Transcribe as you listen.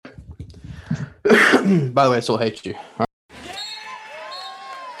By the way, I still hate you.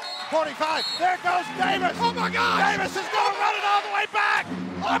 45. There goes Davis. Oh my God! Davis is going to run it all the way back.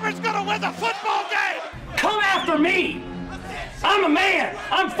 Auburn's going to win the football game. Come after me. I'm a man.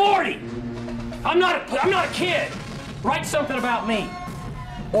 I'm 40. I'm not a kid. Write something about me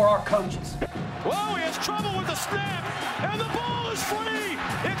or our coaches. Whoa, he has trouble with the snap, and the ball is free.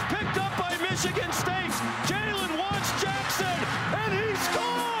 It's picked up by Michigan State. Jalen Watts Jackson, and he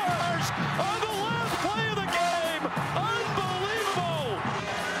scores on the last play of the game. Unbelievable.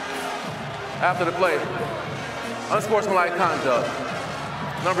 After the play, unsportsmanlike conduct.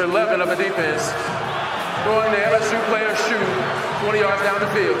 Number 11 of the defense, throwing the LSU player's shoe 20 yards down the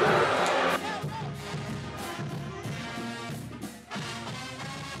field.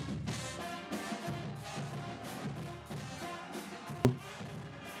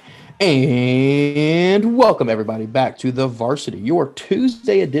 And welcome everybody back to the Varsity, your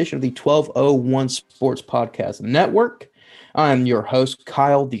Tuesday edition of the 1201 Sports Podcast Network. I'm your host,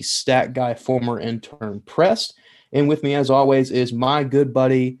 Kyle, the stat guy, former intern Press. And with me, as always, is my good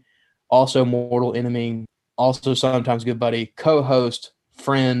buddy, also mortal enemy, also sometimes good buddy, co-host,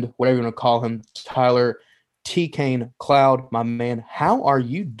 friend, whatever you want to call him, Tyler T. Kane Cloud. My man, how are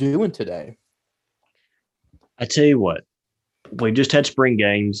you doing today? I tell you what, we just had spring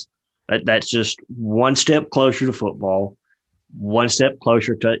games. That's just one step closer to football, one step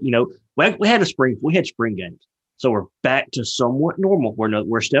closer to, we had spring games. So we're back to somewhat normal.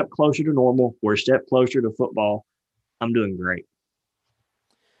 We're a step closer to normal. We're a step closer to football. I'm doing great.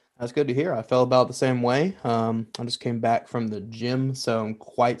 That's good to hear. I felt about the same way. I just came back from the gym, so I'm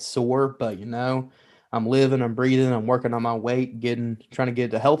quite sore, but I'm living, I'm breathing, I'm working on my weight, trying to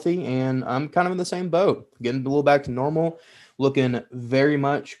get it healthy, and I'm kind of in the same boat, getting a little back to normal, looking very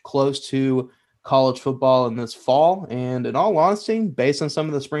much close to college football in this fall. And in all honesty, based on some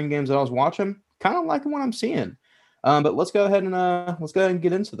of the spring games that I was watching, kind of liking what I'm seeing. But let's go ahead and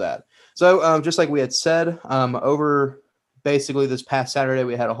get into that. So just like we had said, over basically this past Saturday,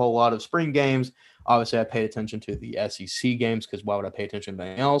 we had a whole lot of spring games. Obviously, I paid attention to the SEC games because why would I pay attention to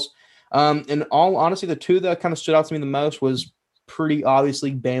anything else? In all honesty, the two that kind of stood out to me the most was pretty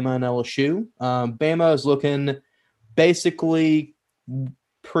obviously Bama and LSU. Bama is looking basically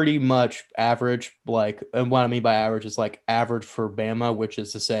pretty much average, and what I mean by average is like average for Bama, which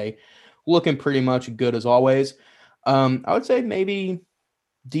is to say looking pretty much good as always. I would say maybe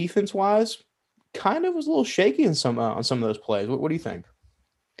defense-wise, kind of was a little shaky on some of those plays. What do you think?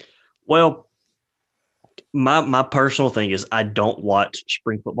 Well, my personal thing is I don't watch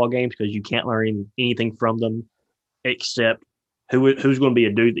spring football games because you can't learn anything from them except who's going to be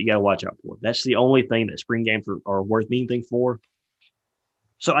a dude that you got to watch out for. That's the only thing that spring games are worth anything for.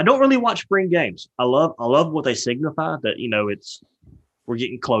 So I don't really watch spring games. I love what they signify, that we're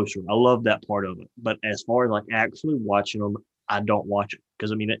getting closer. I love that part of it. But as far as like actually watching them, I don't watch it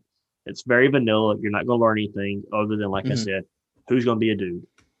because it's very vanilla. You're not going to learn anything other than, like I said, who's going to be a dude.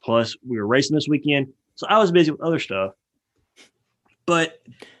 Plus, we were racing this weekend, so I was busy with other stuff. But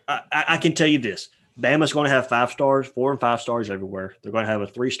I can tell you this. Bama's going to have 5 stars, 4 and 5 stars everywhere. They're going to have a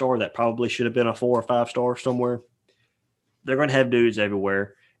 3-star that probably should have been a 4 or 5-star somewhere. They're going to have dudes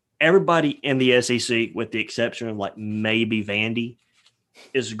everywhere. Everybody in the SEC, with the exception of like maybe Vandy,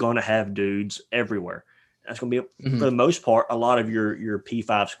 is going to have dudes everywhere. That's going to be, for the most part, a lot of your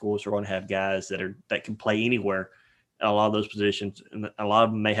P5 schools are going to have guys that can play anywhere at a lot of those positions, and a lot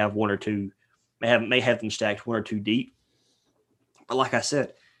of them may have 1 or 2, may have them stacked 1 or 2 deep. But like I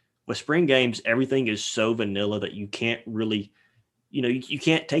said, with spring games, everything is so vanilla that you can't really, you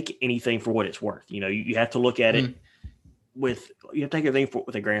can't take anything for what it's worth. You have to look at it you have to take everything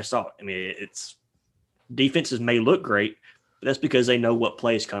with a grain of salt. I mean, it's defenses may look great, but that's because they know what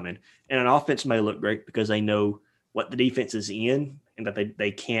play is coming. And an offense may look great because they know what the defense is in and that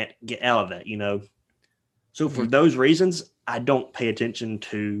they can't get out of that, So for those reasons, I don't pay attention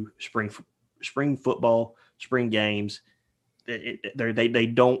to spring football, spring games.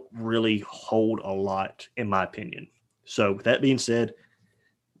 They don't really hold a lot, in my opinion. So with that being said,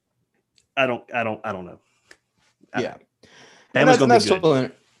 I don't know. Yeah. Bama's going to be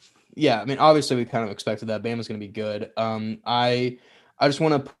good. Yeah, I mean, obviously we kind of expected that. Bama's going to be good. I just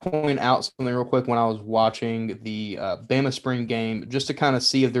want to point out something real quick when I was watching the Bama spring game, just to kind of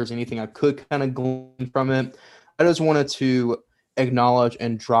see if there's anything I could kind of glean from it. I just wanted to acknowledge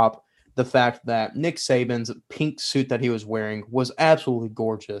and drop the fact that Nick Saban's pink suit that he was wearing was absolutely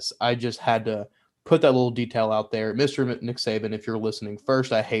gorgeous. I just had to put that little detail out there. Mr. Nick Saban, if you're listening,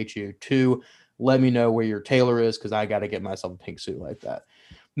 first, I hate you. 2, let me know where your tailor is because I got to get myself a pink suit like that.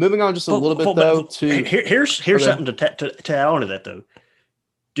 Moving on just a little bit, though, to... Here's something to add on to that, though.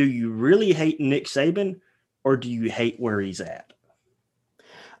 do you really hate Nick Saban or do you hate where he's at?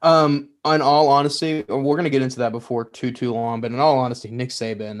 In all honesty, we're going to get into that before too long, but in all honesty, Nick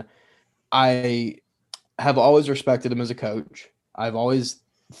Saban, I have always respected him as a coach. I've always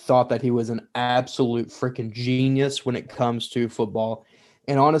thought that he was an absolute freaking genius when it comes to football.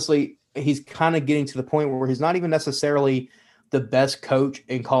 And honestly, he's kind of getting to the point where he's not even necessarily the best coach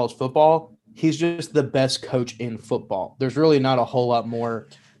in college football. He's just the best coach in football. There's really not a whole lot more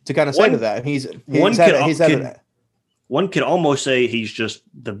to kind of say to that. One could almost say he's just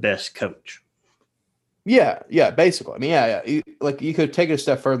the best coach. Yeah, basically. I mean, yeah. You could take it a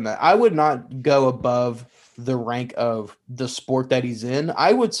step further than that. I would not go above the rank of the sport that he's in.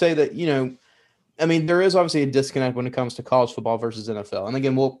 I would say that, there is obviously a disconnect when it comes to college football versus NFL. And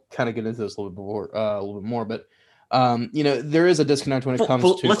again, we'll kind of get into this a little bit more, but there is a disconnect when it comes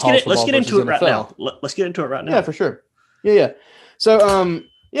to college football. Let's get into it right NFL. now. Let's get into it right now. Yeah, for sure. Yeah. So,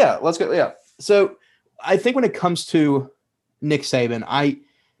 let's go. Yeah. So I think when it comes to Nick Saban,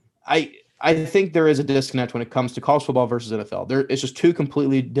 I think there is a disconnect when it comes to college football versus NFL. It's just two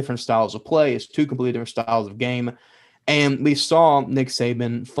completely different styles of play. It's two completely different styles of game. And we saw Nick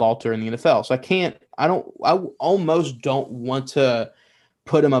Saban falter in the NFL. So I almost don't want to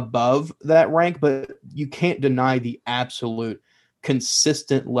put him above that rank, but you can't deny the absolute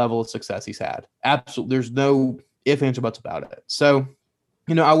consistent level of success he's had. Absolutely. There's no ifs, ands, or buts about it. So,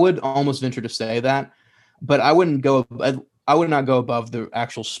 I would almost venture to say that, but I would not go above the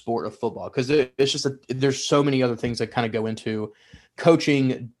actual sport of football because it's just there's so many other things that kind of go into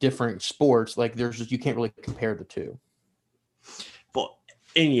coaching different sports. Like you can't really compare the two. Well,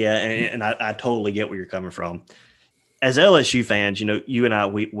 and I totally get where you're coming from. As LSU fans, you and I,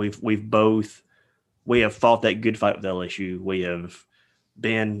 we have fought that good fight with LSU. We have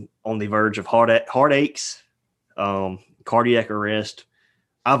been on the verge of heartaches, cardiac arrest.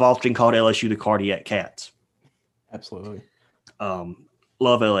 I've often called LSU the cardiac cats. Absolutely. Love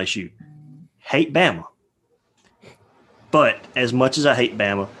LSU. Hate Bama. But as much as I hate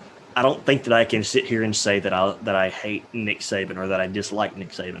Bama, I don't think that I can sit here and say that I hate Nick Saban or that I dislike Nick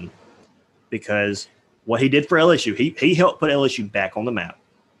Saban, because what he did for LSU, he helped put LSU back on the map.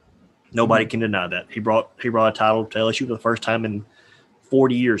 Nobody can deny that. He brought a title to LSU for the first time in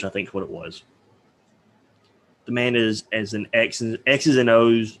 40 years, I think is what it was. The man is as an X's and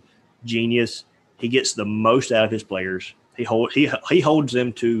O's genius. He gets the most out of his players. He holds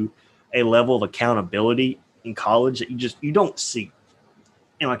them to a level of accountability in college that you don't see.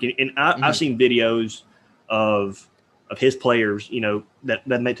 And I've seen videos of his players, that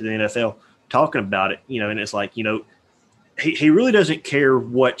made to the NFL talking about it, and it's like, he really doesn't care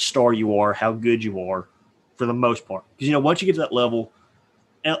what star you are, how good you are, for the most part. Because once you get to that level,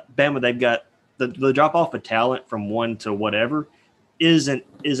 Bama, they've got the drop off of talent from one to whatever isn't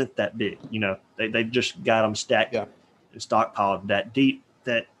that big. They just got them stacked and stockpiled that deep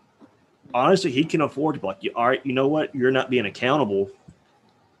that honestly he can afford to be like, all right, you know what? You're not being accountable.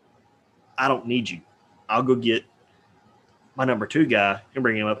 I don't need you. I'll go get my number 2 guy and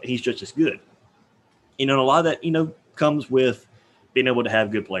bring him up. He's just as good. And a lot of that, comes with being able to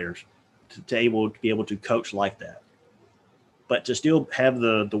have good players to be able to coach like that. But to still have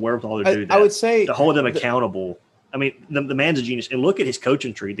the wherewithal to do that, I would say to hold them accountable. I mean, the man's a genius. And look at his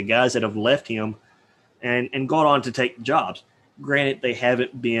coaching tree, the guys that have left him and gone on to take jobs. Granted, they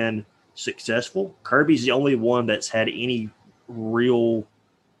haven't been successful. Kirby's the only one that's had any real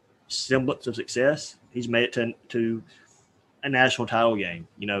semblance of success. He's made it to a national title game.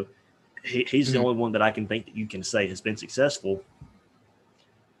 He's the only one that I can think that you can say has been successful.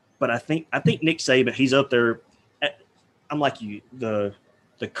 But I think Nick Saban, he's up there. I'm like you, the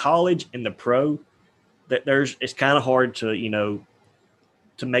college and the pro. That it's kind of hard to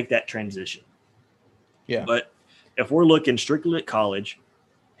to make that transition. Yeah. But if we're looking strictly at college,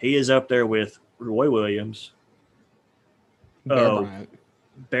 he is up there with Roy Williams,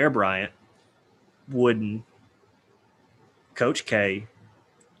 Bear Bryant, Wooden, Coach K,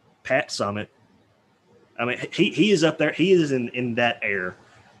 Pat Summitt. I mean, he is up there. He is in that air.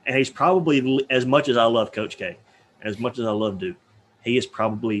 And he's probably, as much as I love Coach K, as much as I love Duke, he is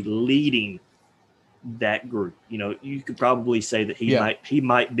probably leading that group. You could probably say that he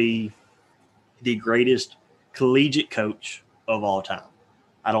might be the greatest collegiate coach of all time.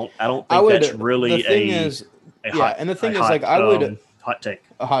 I don't think that's really hot take.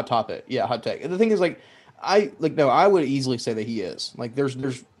 A hot topic. Yeah, hot take. And the thing is, I would easily say that he is. There's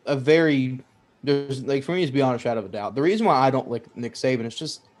for me to be honest, shadow of a doubt. The reason why I don't like Nick Saban is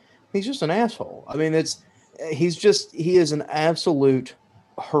just he's just an asshole. I mean, he is an absolute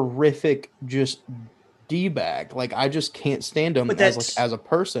horrific, just D-bag. Like I just can't stand him But as a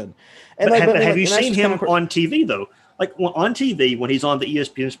person. And But like, have you and that's seen just him kinda on TV though? Like on TV when he's on the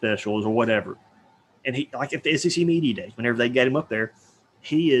ESPN specials or whatever, and he like if the SEC Media Days, whenever they get him up there,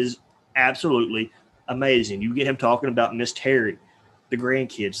 he is absolutely amazing. You get him talking about Miss Terry, the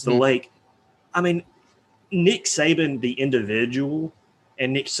grandkids, the lake. I mean, Nick Saban, the individual,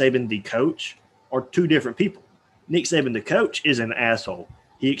 and Nick Saban, the coach, are two different people. Nick Saban, the coach, is an asshole.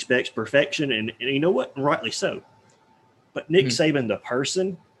 He expects perfection, and you know what? Rightly so. But Nick Saban, the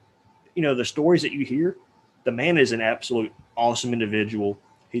person, you know, the stories that you hear, the man is an absolute awesome individual.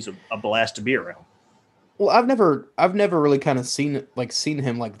 He's a blast to be around. Well, I've never really kind of seen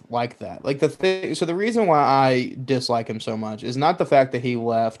him like that. Like the reason why I dislike him so much is not the fact that he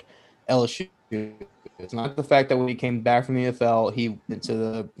left LSU. It's not the fact that when he came back from the NFL, he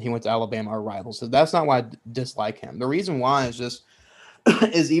went to Alabama, our rivals. So that's not why I dislike him. The reason why is just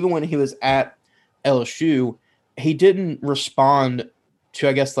is even when he was at LSU, he didn't respond to,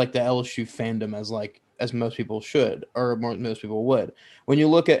 I guess, like the LSU fandom as most people should, or most people would. When you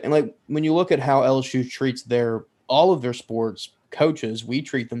look at how LSU treats all of their sports coaches, we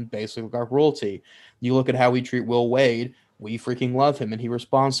treat them basically like our royalty. You look at how we treat Will Wade, we freaking love him, and he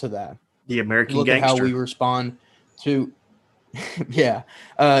responds to that. The American look gangster. At how we respond to, yeah.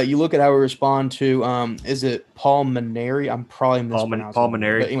 You look at how we respond to. Is it Paul Maneri? I'm probably mispronouncing. Paul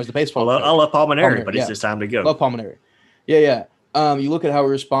Maneri. He was the baseball. I love Paul Maneri, but it's just time to go. Love Paul Maneri. Yeah. You look at how we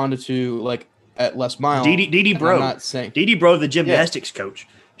responded to like at Les Miles. Dee Bro. Dee Bro, the gymnastics coach.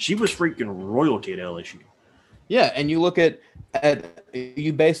 She was freaking royalty at LSU. Yeah, and you look at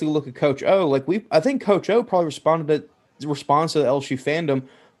you basically look at Coach O. I think Coach O probably responds to the LSU fandom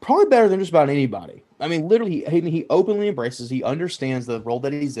probably better than just about anybody. I mean, literally, he openly embraces. He understands the role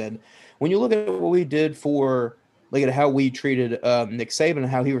that he's in. When you look at what we did at how we treated Nick Saban and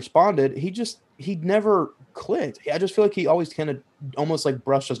how he responded, he never clicked. I just feel like he always kind of almost like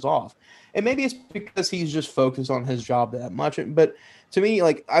brushed us off. And maybe it's because he's just focused on his job that much. But to me,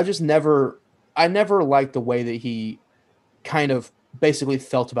 like I never liked the way that he kind of basically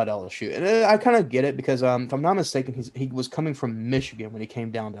felt about LSU. And I kind of get it because if I'm not mistaken, he was coming from Michigan when he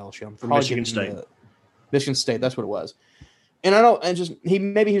came down to LSU. I'm probably Michigan State. Michigan State, that's what it was. And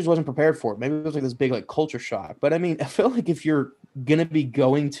maybe he just wasn't prepared for it. Maybe it was like this big like culture shock. But I mean, I feel like if you're gonna be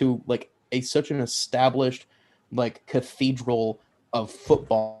going to like such an established like cathedral of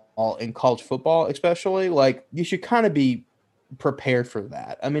football in college football, especially, like you should kind of be prepared for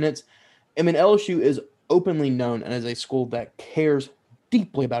that. I mean, LSU is openly known as a school that cares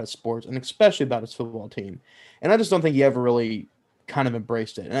deeply about its sports and especially about its football team. And I just don't think he ever really kind of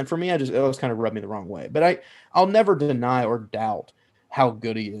embraced it. And for me, it always kind of rubbed me the wrong way. But I'll never deny or doubt how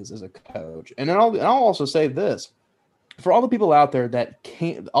good he is as a coach. And I'll also say this. For all the people out there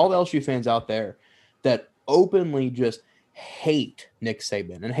all the LSU fans out there that openly just hate Nick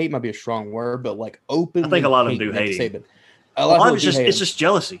Saban, and hate might be a strong word, but like openly, I think a lot of them do hate him. It's just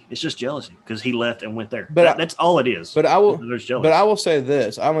jealousy. It's just jealousy because he left and went there. But that's all it is. But I will say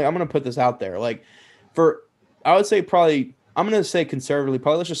this. I'm going to put this out there. Like I would say probably, I'm going to say conservatively,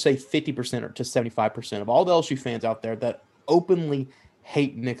 probably let's just say 50% or to 75% of all the LSU fans out there that openly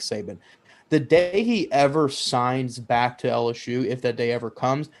hate Nick Saban. The day he ever signs back to LSU, if that day ever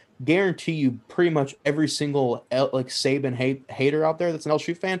comes, guarantee you pretty much every single like Saban hater out there that's an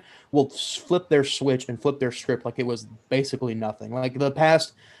LSU fan will flip their switch and flip their script like it was basically nothing. Like the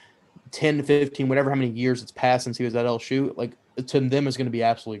past 10 to 15, whatever how many years it's passed since he was at LSU, like to them is going to be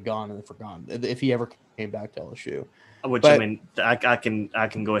absolutely gone and forgotten if he ever came back to LSU. Which I mean, I can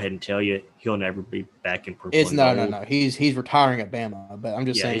go ahead and tell you he'll never be back in purple. It's no. He's retiring at Bama, but I'm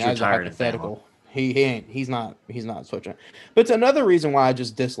just saying as a hypothetical. He's not switching. But it's another reason why I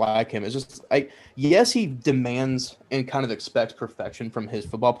just dislike him is just yes, he demands and kind of expects perfection from his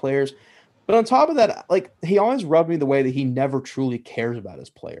football players. But on top of that, like he always rubbed me the way that he never truly cares about his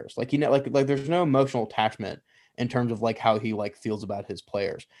players. Like like there's no emotional attachment in terms of like how he like feels about his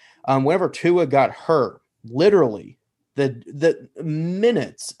players. Whenever Tua got hurt, literally the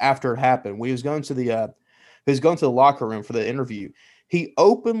minutes after it happened, when he was going to the locker room for the interview, he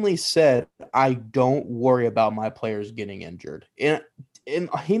openly said, "I don't worry about my players getting injured." And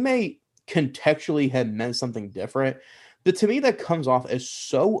he may contextually have meant something different, but to me that comes off as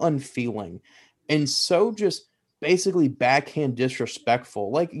so unfeeling and so just basically backhand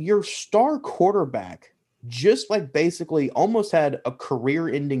disrespectful. Like your star quarterback just like basically almost had a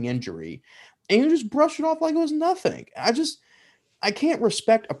career-ending injury, and you just brush it off like it was nothing. I can't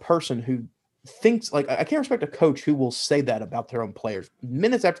respect a person who thinks like I can't respect a coach who will say that about their own players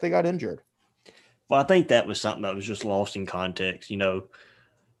minutes after they got injured. Well, I think that was something that was just lost in context. You know,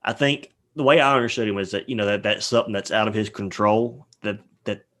 I think the way I understood him was that, that's something that's out of his control, that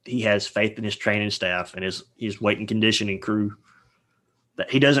he has faith in his training staff and his weight and conditioning crew,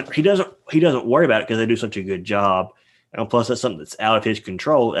 that he doesn't worry about it because they do such a good job. And plus, that's something that's out of his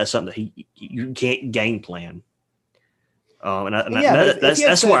control. That's something that you can't game plan.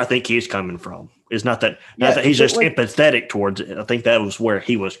 That's where I think he's coming from. It's not that he's just empathetic towards it. I think that was where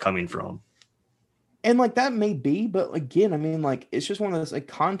he was coming from. And like that may be, but again, I mean, like it's just one of those, like,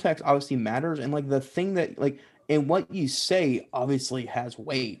 context obviously matters, and like the thing that, like, and what you say obviously has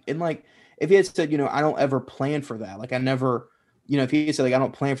weight. And like if he had said, I don't ever plan for that, like I never, if he had said, like, I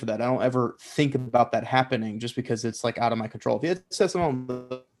don't plan for that, I don't ever think about that happening just because it's like out of my control. If he had said something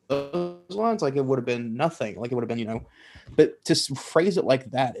along those lines, like it would have been nothing. Like it would have been, but to phrase it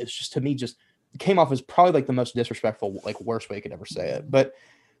like that is just, to me, just came off as probably like the most disrespectful, like worst way you could ever say it. But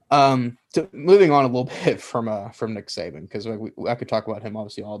so moving on a little bit from Nick Saban, because I could talk about him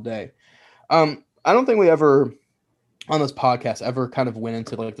obviously all day. I don't think we ever on this podcast ever kind of went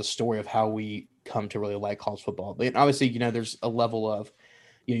into like the story of how we come to really like college football. But obviously, there's a level of,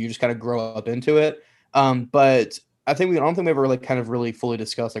 you just kind of grow up into it. But I don't think we ever really kind of really fully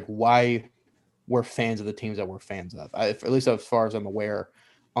discussed like why we're fans of the teams that we're fans of. At least as far as I'm aware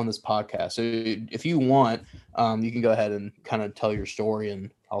on this podcast. So if you want, you can go ahead and kind of tell your story,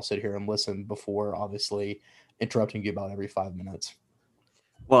 and I'll sit here and listen before obviously interrupting you about every 5 minutes.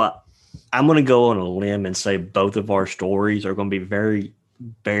 Well, I'm going to go on a limb and say both of our stories are going to be very,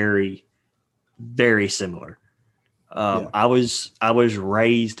 very, very similar. I was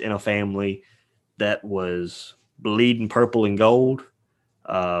raised in a family that was bleeding purple and gold.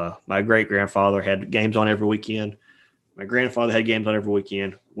 My great-grandfather had games on every weekend. My grandfather had games on every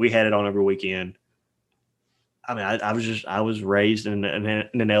weekend. We had it on every weekend. I mean, I was raised in an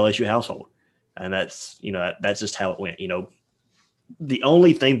LSU household, and that's just how it went. The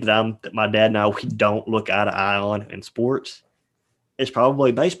only thing that my dad and I, we don't look eye to eye on in sports is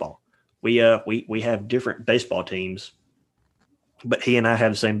probably baseball. We have different baseball teams, but he and I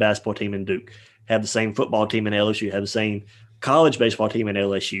have the same basketball team in Duke, have the same football team in LSU, have the same college baseball team in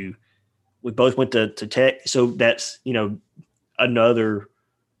LSU. We both went to Tech, so that's another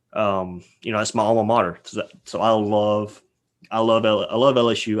that's my alma mater. So I love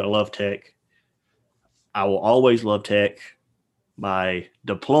LSU. I love Tech. I will always love Tech. My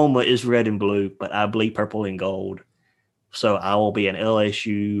diploma is red and blue, but I bleed purple and gold. So I will be an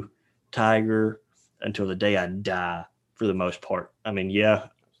LSU Tiger until the day I die, for the most part. I mean, yeah,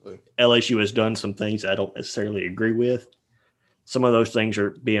 absolutely. LSU has done some things I don't necessarily agree with. Some of those things are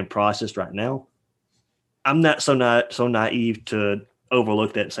being processed right now. I'm not so naive to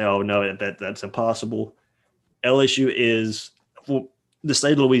overlook that and say, oh, no, that's impossible. LSU is, well, the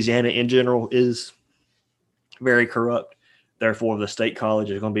state of Louisiana in general is very corrupt. Therefore, the state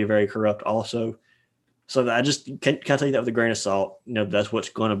college is going to be very corrupt also. So I just can't take that with a grain of salt. That's what's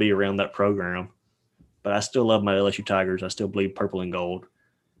going to be around that program. But I still love my LSU Tigers. I still bleed purple and gold.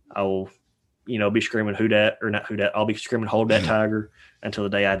 I will, be screaming who dat, or not who dat. I'll be screaming hold that Tiger until the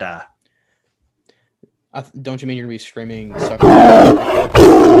day I die. Don't you mean you're going to be screaming?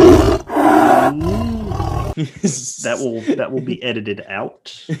 That will be edited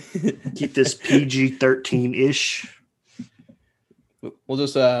out. Keep this PG-13-ish. We'll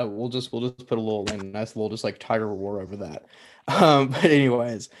just put a little nice little just like Tiger roar over that. But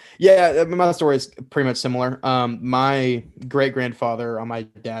anyways, yeah, my story is pretty much similar. My great grandfather on my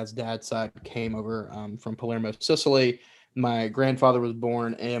dad's side came over from Palermo, Sicily. My grandfather was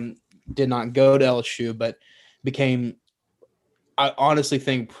born and did not go to LSU, but became, I honestly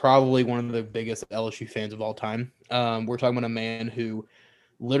think, probably one of the biggest LSU fans of all time. We're talking about a man who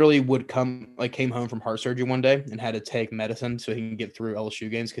literally came home from heart surgery one day and had to take medicine so he can get through LSU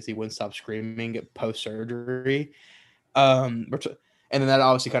games because he wouldn't stop screaming at post-surgery. And then that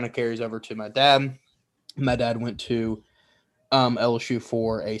obviously kind of carries over to my dad. My dad went to LSU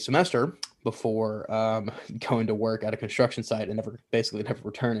for a semester before going to work at a construction site and never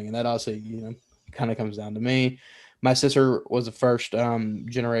returning. And that also, kind of comes down to me. My sister was the first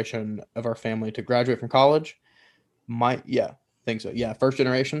generation of our family to graduate from college. Think so. Yeah, first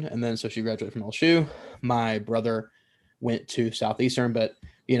generation. And then so she graduated from LSU. My brother went to Southeastern, but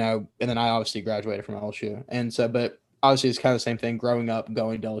and then I obviously graduated from LSU. And so, but obviously it's kind of the same thing growing up,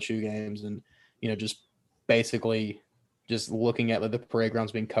 going to LSU games and, just basically just looking at the parade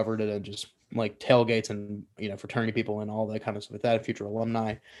grounds being covered and just like tailgates and, fraternity people and all that kind of stuff like that, future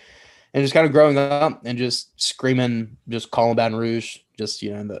alumni. And just kind of growing up and just screaming, just calling Baton Rouge, just,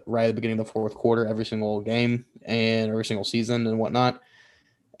 right at the beginning of the fourth quarter, every single game and every single season and whatnot.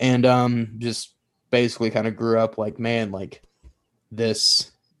 And just basically kind of grew up like, man, like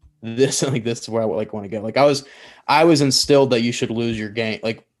this this is where I want to go. Like I was instilled that you should lose your game.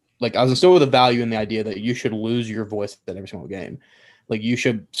 Like I was instilled with a value in the idea that you should lose your voice at every single game. Like you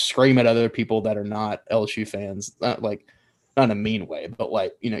should scream at other people that are not LSU fans, not in a mean way, but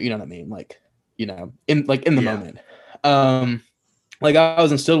like, you know what I mean? Like, in the moment. Like I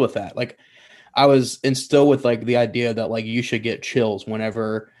was instilled with that. Like I was instilled with like the idea that like you should get chills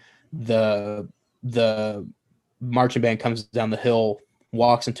whenever the marching band comes down the hill,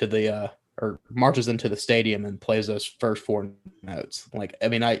 walks into the or marches into the stadium and plays those first 4 notes. Like, I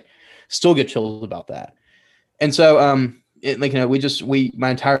mean, I still get chills about that. And so, my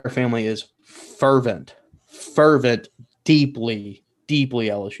entire family is fervent, deeply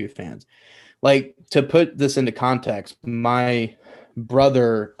LSU fans. Like, to put this into context, my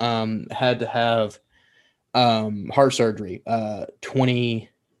brother had to have heart surgery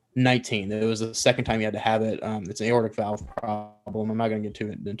 2019. It was the second time he had to have it. It's an aortic valve problem. I'm not going to get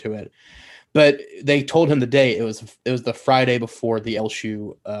into it. But they told him the day it was the Friday before the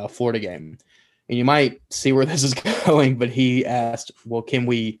LSU Florida game. And you might see where this is going, but he asked, well, can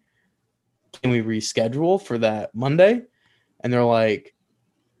we reschedule for that Monday? And they're like,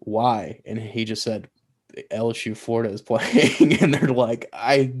 why? And he just said, LSU Florida is playing. And they're like,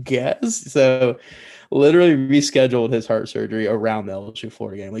 I guess. So literally rescheduled his heart surgery around the LSU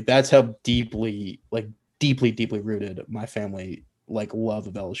Florida game. Like, that's how deeply rooted my family love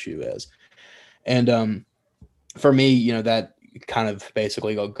of LSU is. And for me, that kind of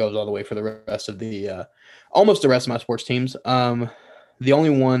basically goes all the way for the rest of the almost the rest of my sports teams. The only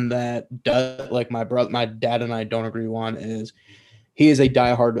one that does, my dad and I don't agree on is he is a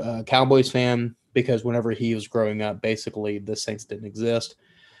diehard Cowboys fan, because whenever he was growing up, basically the Saints didn't exist.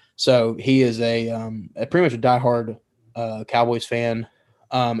 So he is a pretty much a diehard Cowboys fan.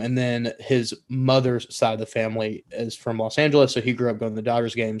 And then his mother's side of the family is from Los Angeles, so he grew up going to the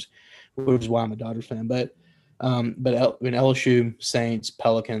Dodgers games, which is why I'm a Dodgers fan. But LSU, Saints,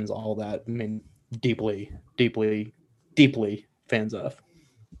 Pelicans, all that, I mean, deeply fans of.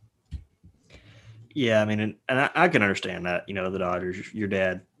 Yeah, I mean, and I can understand that. The Dodgers, your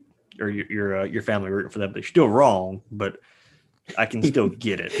dad or your family rooting for them, they're still wrong, but I can still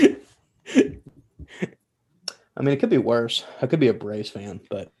get it. I mean, it could be worse. I could be a Braves fan,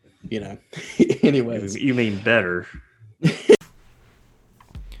 but anyways. You mean better.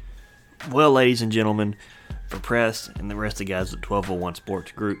 Well, ladies and gentlemen, for Press and the rest of the guys at 1201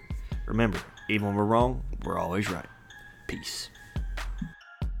 Sports Group, remember, even when we're wrong, we're always right. Peace.